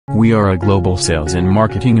We are a global sales and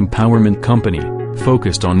marketing empowerment company,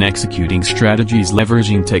 focused on executing strategies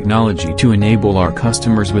leveraging technology to enable our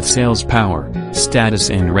customers with sales power, status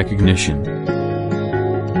and recognition.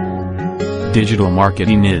 Digital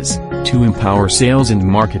marketing is, to empower sales and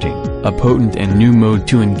marketing, a potent and new mode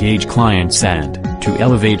to engage clients and, to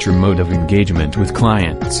elevate your mode of engagement with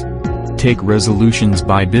clients. Take resolutions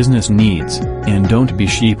by business needs, and don't be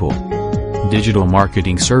sheeple. Digital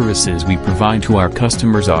marketing services we provide to our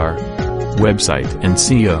customers are website and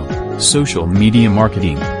SEO, social media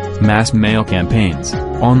marketing, mass mail campaigns,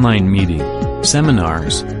 online meeting,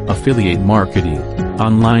 seminars, affiliate marketing,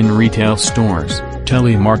 online retail stores,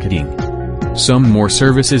 telemarketing. Some more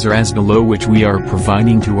services are as below which we are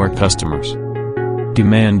providing to our customers.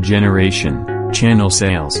 Demand generation, channel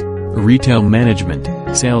sales, retail management,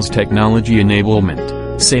 sales technology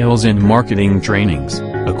enablement, sales and marketing trainings,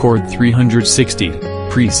 Accord 360,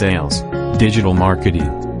 pre-sales, digital marketing.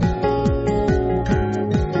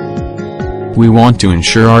 We want to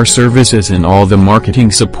ensure our services and all the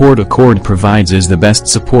marketing support Accord provides is the best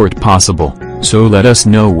support possible, so let us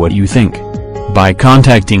know what you think by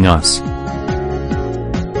contacting us.